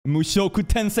Mushoku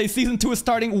Tensei Season 2 is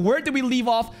starting. Where did we leave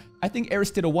off? I think Eris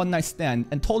did a one-night stand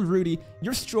and told Rudy,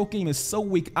 your stroke game is so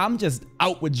weak, I'm just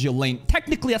out with Jelaine.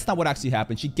 Technically, that's not what actually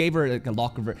happened. She gave her like a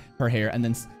lock of her hair, and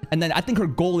then I think her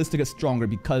goal is to get stronger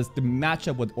because the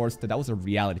matchup with Orsted, that was a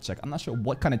reality check. I'm not sure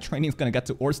what kind of training is going to get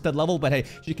to Orsted level, but hey,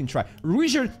 she can try.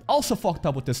 Ruijerd also fucked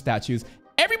up with the statues.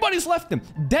 Everybody's left him.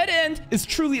 Dead end is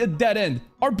truly a dead end.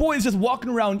 Our boy is just walking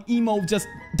around emo, just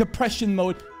depression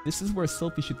mode. This is where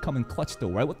Sylphy should come in clutch though,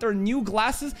 right? With their new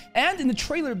glasses. And in the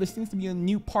trailer, there seems to be a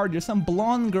new part. There's some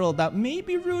blonde girl that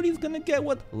maybe Rudy's gonna get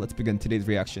with. Let's begin today's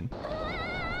reaction.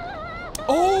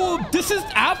 Oh, this is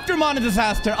after Mana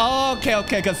Disaster. Oh, okay,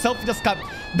 because Sylphy just got...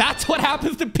 That's what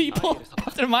happens to people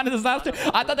after Mana Disaster.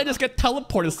 I thought they just get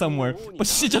teleported somewhere, but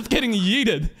she's just getting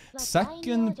yeeted.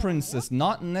 Second princess,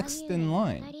 not next in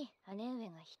line.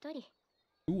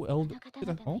 Two elder...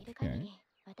 Okay.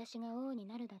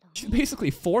 She's basically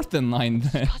fourth in line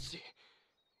then.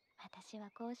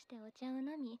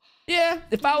 Yeah,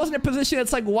 if I was in a position,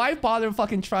 it's like, why bother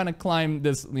fucking trying to climb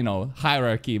this, you know,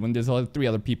 hierarchy when there's only 3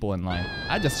 other people in line?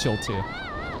 I'd just chill too.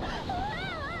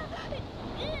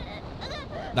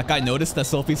 That guy noticed that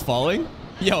Sylphy's falling?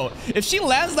 Yo, if she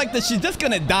lands like this, she's just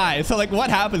gonna die. So like, what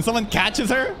happens? Someone catches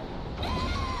her?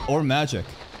 Or magic.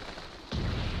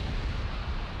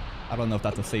 I don't know if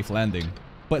that's a safe landing.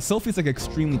 But Sylphy's like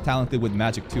extremely talented with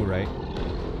magic too, right?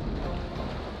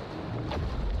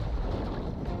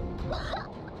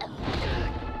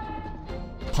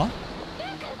 Huh?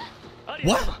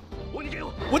 What?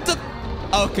 What the?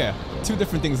 Okay, 2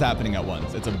 different things happening at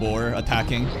once. It's a boar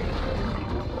attacking.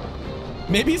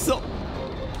 Maybe so.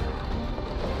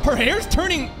 Her hair's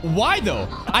turning. Why though?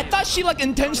 I thought she like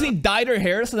intentionally dyed her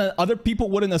hair so that other people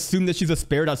wouldn't assume that she's a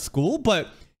spirit at school, but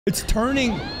it's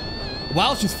turning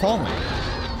while she's falling.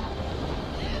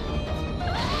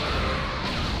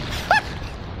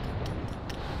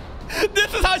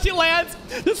 This is how she lands.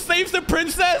 Just saves the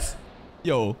princess.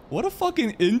 Yo, what a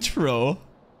fucking intro.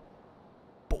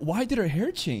 But why did her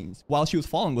hair change while she was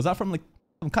falling? Was that from like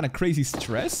some kind of crazy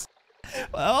stress?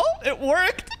 Well, it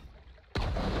worked.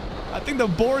 I think the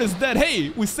board is dead. Hey,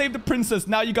 we saved the princess.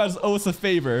 Now you guys owe us a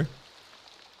favor.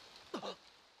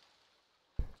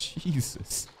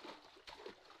 Jesus.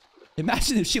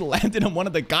 Imagine if she landed on one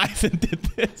of the guys and did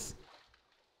this.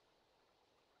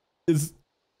 Is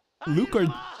Luke or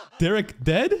Derek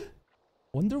dead?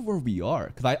 Wonder where we are.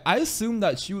 Because I assume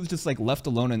that she was just like left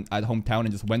alone at hometown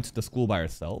and just went to the school by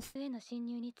herself.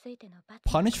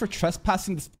 Punished for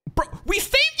trespassing this. Bro, we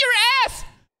saved your ass!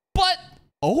 But,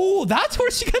 oh, that's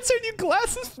where she gets her new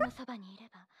glasses from.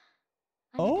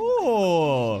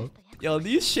 Oh. Yo,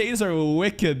 these shades are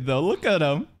wicked though. Look at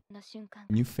them.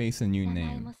 New face and new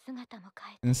name.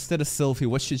 Instead of Sylphy,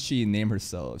 what should she name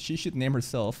herself? She should name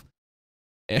herself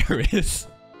Eris.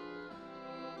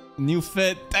 New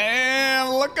fit. Damn,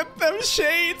 look at them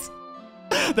shades.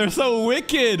 They're so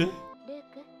wicked.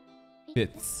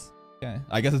 Fits. Okay,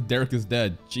 I guess Derek is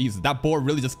dead. Jeez, that boar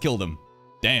really just killed him.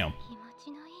 Damn.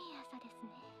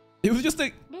 It was just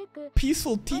a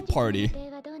peaceful tea party.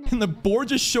 And the boar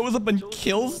just shows up and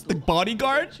kills the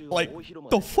bodyguard? Like,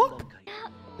 the fuck?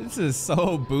 This is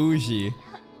so bougie.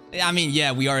 I mean,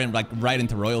 yeah, we are in like right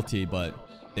into royalty, but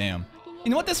damn. You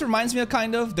know what this reminds me of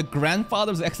kind of? The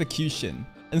grandfather's execution.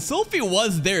 And Sylphy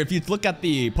was there if you look at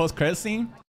the post-credit scene.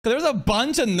 Cause there was a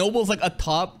bunch of nobles like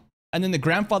atop, and then the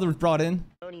grandfather was brought in.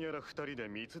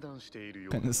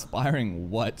 Inspiring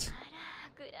what?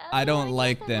 I don't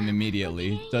like them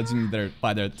immediately, judging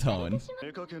by their tone.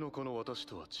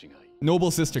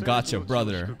 Noble sister, gotcha,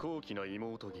 brother.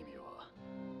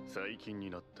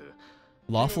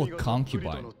 Lawful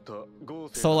concubine.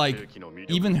 So like,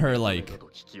 even her like...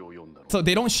 So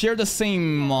they don't share the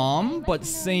same mom, but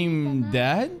same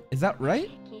dad? Is that right?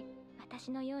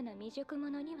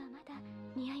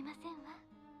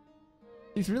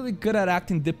 He's really good at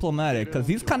acting diplomatic, because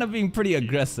he's kind of being pretty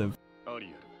aggressive.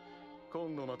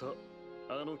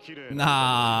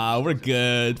 Nah, we're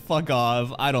good. Fuck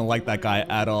off. I don't like that guy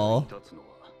at all.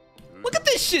 Look at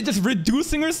this shit, just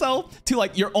reducing herself to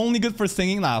like, you're only good for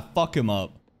singing. Nah, fuck him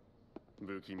up.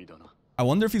 I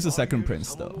wonder if he's a second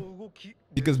prince though.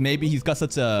 Because maybe he's got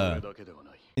such a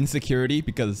insecurity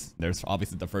because there's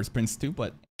obviously the first prince too, but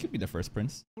it could be the first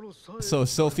prince. So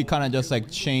Sylphy kind of just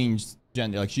like changed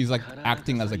gender. Like she's like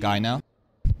acting as a guy now.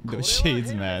 Those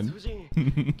shades, man.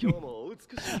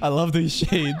 I love these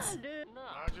shades.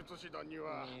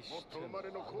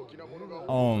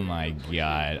 Oh my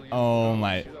god. Oh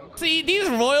my. See, these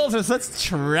royals are such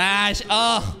trash.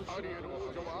 Oh.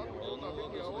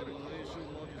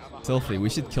 Sylphy, we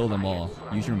should kill them all.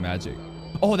 Use your magic.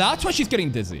 Oh, that's why she's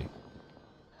getting dizzy.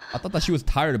 I thought that she was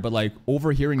tired, but like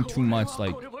overhearing too much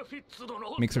like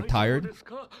makes her tired.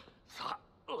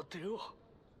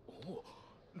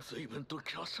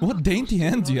 What dainty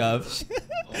hands do you have?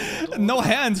 No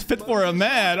hands fit for a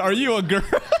man. Are you a girl?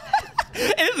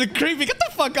 It is creepy. Get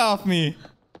the fuck off me.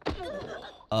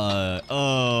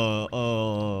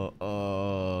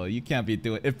 You can't be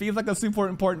doing it. It feels like a super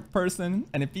important person,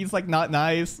 and it feels like not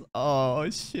nice. Oh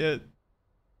shit.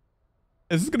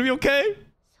 Is this gonna be okay?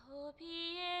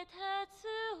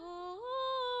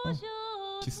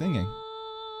 Oh, she's singing.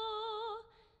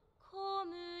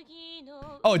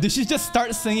 Oh, did she just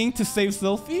start singing to save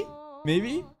Sylphy?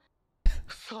 Maybe?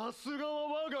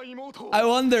 I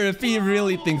wonder if he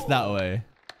really thinks that way.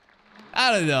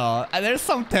 I don't know. There's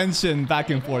some tension back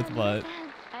and forth, but...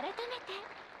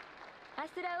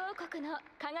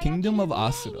 Kingdom of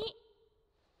Asura.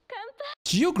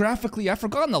 Geographically, I've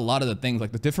forgotten a lot of the things,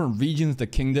 like the different regions, the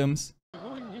kingdoms.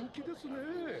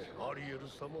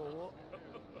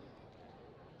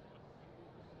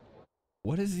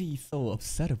 What is he so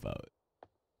upset about?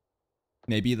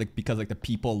 Maybe like because like the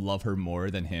people love her more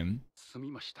than him.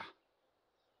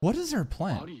 What is her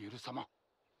plan?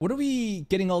 What are we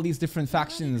getting all these different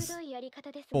factions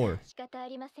for?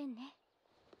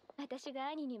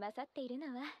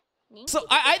 So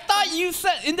I thought you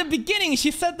said in the beginning,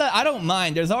 she said that I don't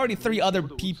mind. There's already 3 other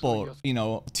people, you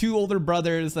know, 2 older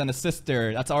brothers and a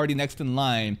sister that's already next in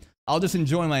line. I'll just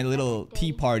enjoy my little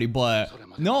tea party, but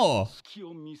no.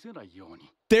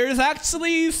 There's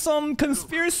actually some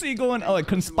conspiracy going on, like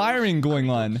conspiring going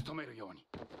on.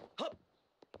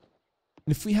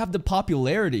 If we have the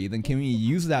popularity, then can we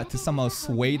use that to somehow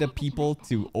sway the people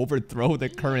to overthrow the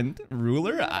current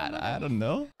ruler? I don't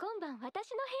know.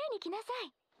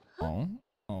 Oh,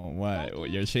 what?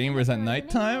 Your chamber's at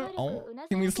nighttime? Oh,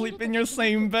 can we sleep in your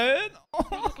same bed?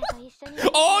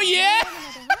 Oh yeah!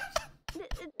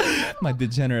 My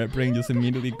degenerate brain just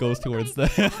immediately goes towards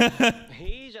that.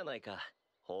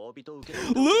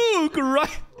 Luke, right?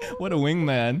 What a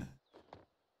wingman.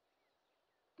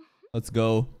 Let's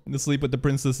go. Let's sleep at the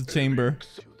princess' chamber.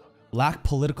 Lack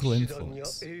political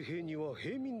influence.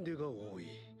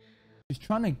 She's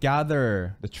trying to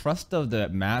gather the trust of the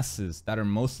masses that are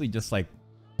mostly just like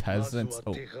peasants.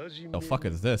 Oh, the fuck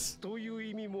is this?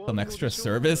 Some extra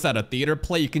service at a theater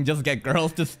play? You can just get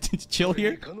girls to chill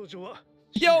here?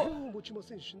 Yo,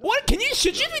 what?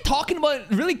 Should you be talking about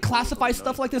really classified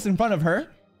stuff like this in front of her?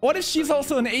 What if she's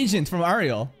also an agent from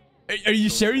Ariel? Are you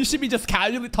sure you should be just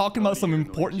casually talking about some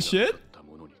important shit?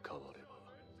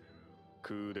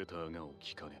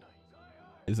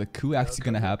 Is a coup actually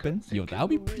gonna happen? Yo, that would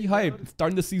be pretty hype.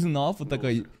 Starting the season off with like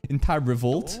an entire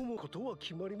revolt.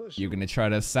 You're gonna try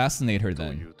to assassinate her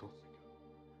then.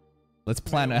 Let's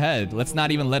plan ahead. Let's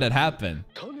not even let it happen.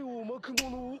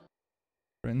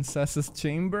 Princess's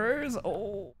chambers?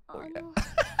 Oh. Okay.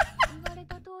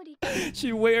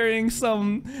 She wearing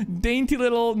some dainty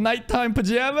little nighttime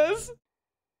pajamas?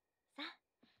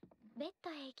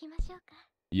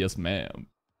 Yes, ma'am.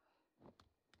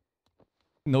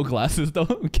 No glasses though.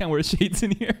 We can't wear shades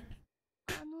in here.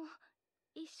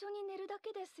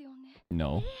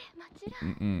 No.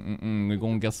 We're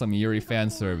gonna get some Yuri fan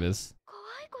service.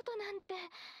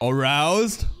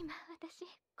 Aroused?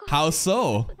 How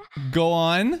so? Go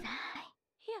on.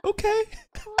 Okay.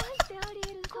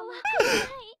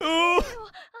 Ooh.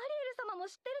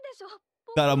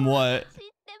 That I'm what?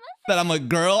 That I'm a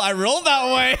girl? I roll that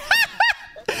way.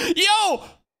 Yo!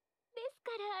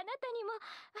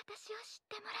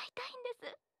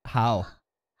 How?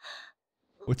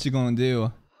 What you gonna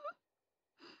do?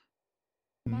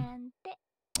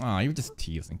 Oh, you're just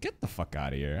teasing. Get the fuck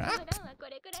out of here. Man,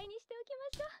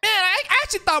 I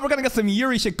actually thought we're gonna get some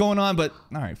Yuri shit going on, but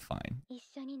alright, fine.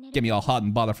 Get me all hot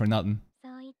and bothered for nothing.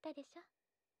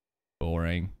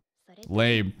 Boring.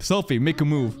 Lame. Sylphy, make a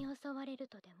move.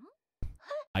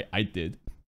 I did.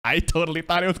 I totally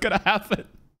thought it was gonna happen.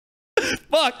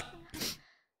 Fuck!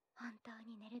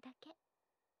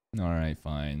 Alright,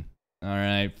 fine.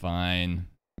 Alright, fine.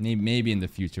 Maybe in the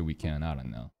future we can. I don't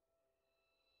know.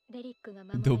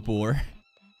 The boar.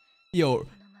 Yo,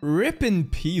 rip in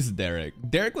peace, Derek.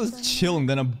 Derek was chilling,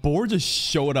 then a boar just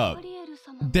showed up.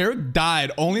 Derek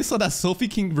died only so that Sylphy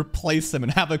can replace him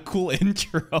and have a cool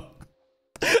intro.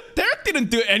 Derek didn't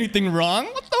do anything wrong.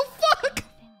 What the fuck?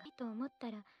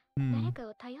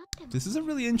 This is a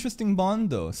really interesting bond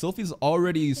though. Sylphy's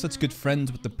already such good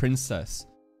friends with the princess.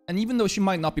 And even though she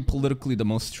might not be politically the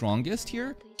most strongest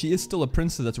here, she is still a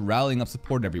princess that's rallying up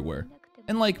support everywhere.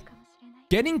 And like,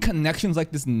 getting connections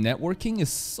like this networking is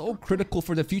so critical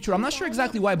for the future. I'm not sure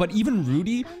exactly why, but even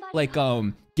Rudy, like,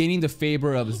 gaining the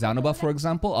favor of Zanoba, for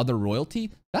example, other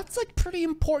royalty. That's like pretty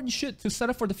important shit to set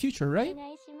up for the future, right?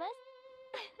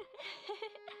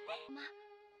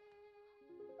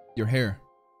 Your hair.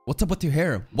 What's up with your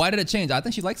hair? Why did it change? I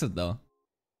think she likes it though.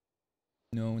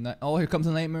 No, not. Oh, here comes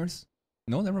the nightmares.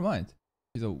 No, never mind.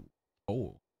 She's a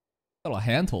little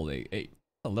hand holding. Hey,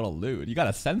 a little lewd. You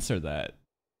gotta censor that.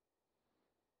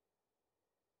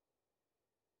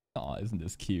 Oh, isn't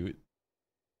this cute?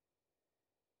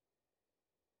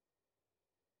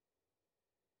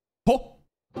 Oh,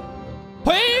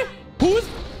 hey, who's?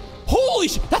 Holy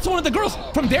shit! That's one of the girls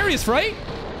from Darius, right?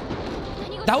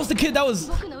 That was the kid that was.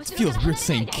 It feels weird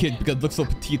saying kid because it looks so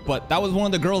petite, but that was one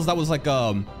of the girls that was like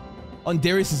on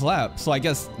Darius's lap. So I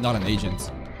guess not an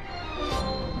agent.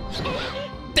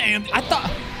 Damn! I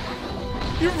thought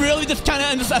you're really just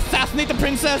trying to assassinate the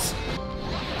princess.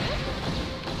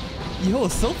 Yo,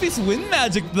 Sylphy's wind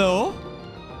magic though.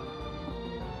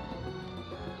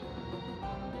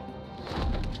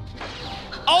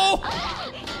 Oh!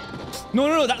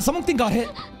 No, that something got hit.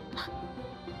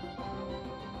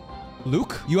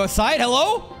 Luke, you outside?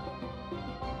 Hello?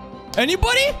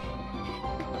 Anybody?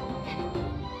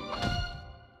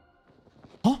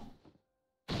 Huh?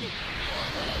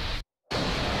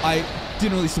 I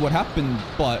didn't really see what happened,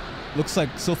 but looks like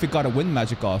Sylphy got a wind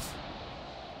magic off.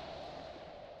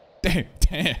 Damn.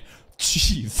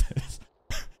 Jesus.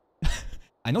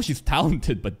 I know she's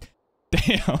talented, but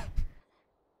damn.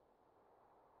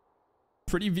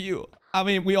 Pretty view. I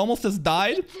mean, we almost just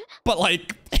died, but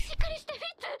like...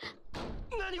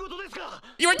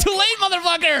 You were too late,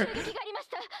 motherfucker!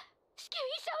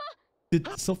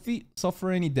 Did Sylphy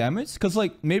suffer any damage? Because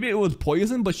like, maybe it was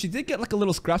poison, but she did get like a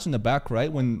little scratch in the back, right?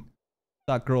 When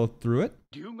that girl threw it?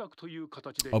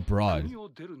 Abroad.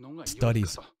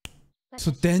 Studies.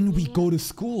 So then we go to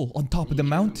school on top of the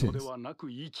mountains.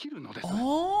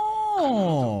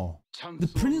 Oh! The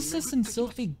princess and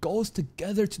Sylphy goes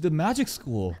together to the magic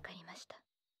school.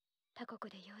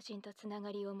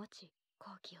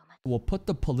 We'll put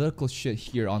the political shit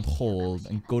here on hold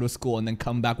and go to school and then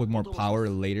come back with more power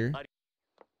later.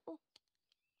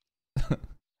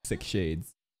 Sick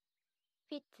shades.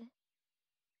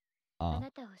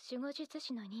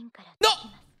 No!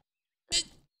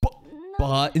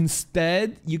 But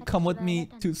instead, you come with me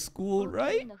to school,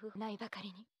 right?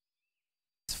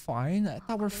 It's fine. I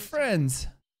thought we're friends.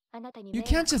 You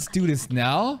can't just do this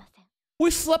now.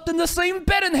 We slept in the same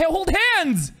bed and hold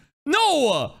hands!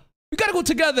 No! We gotta go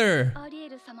together!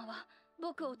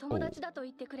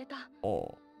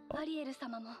 Oh.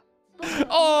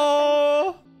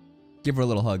 Oh. Give her a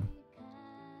little hug.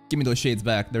 Give me those shades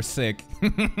back. They're sick.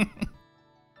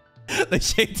 The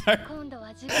shades are...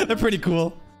 They're pretty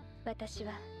cool.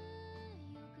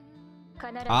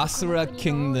 Asura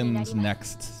Kingdom's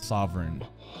next sovereign.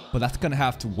 But that's gonna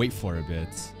have to wait for a bit.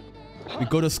 We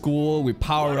go to school, we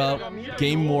power up,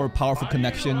 gain more powerful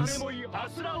connections.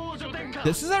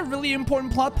 This is a really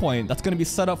important plot point that's gonna be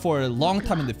set up for a long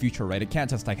time in the future, right? It can't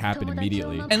just like happen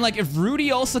immediately. And like if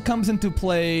Rudy also comes into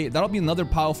play, that'll be another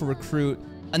powerful recruit.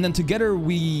 And then together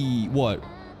we, what?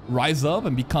 Rise up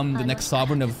and become the next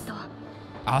sovereign of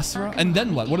Asura? And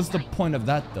then what? What is the point of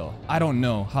that though? I don't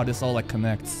know how this all like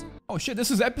connects. Oh shit,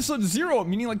 this is episode 0,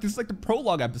 meaning like this is like the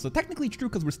prologue episode. Technically true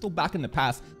because we're still back in the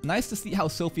past. Nice to see how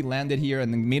Sylphy landed here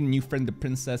and then made a new friend, the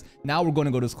princess. Now we're going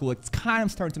to go to school. It's kind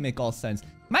of starting to make all sense.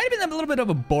 Might have been a little bit of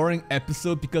a boring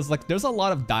episode because like there's a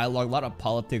lot of dialogue, a lot of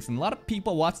politics, and a lot of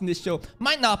people watching this show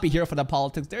might not be here for the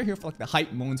politics. They're here for like the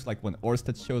hype moments, like when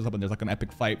Orsted shows up and there's like an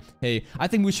epic fight. Hey, I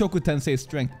think Mushoku Tensei's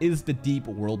strength is the deep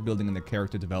world building and the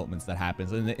character developments that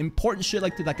happens. And the important shit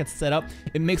like that gets set up,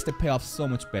 it makes the payoff so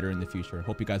much better in the future.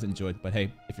 Hope you guys enjoyed. But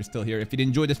hey, if you're still here, if you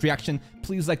enjoyed this reaction,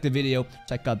 please like the video.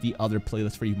 Check out the other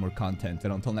playlist for even more content.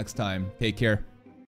 And until next time, take care.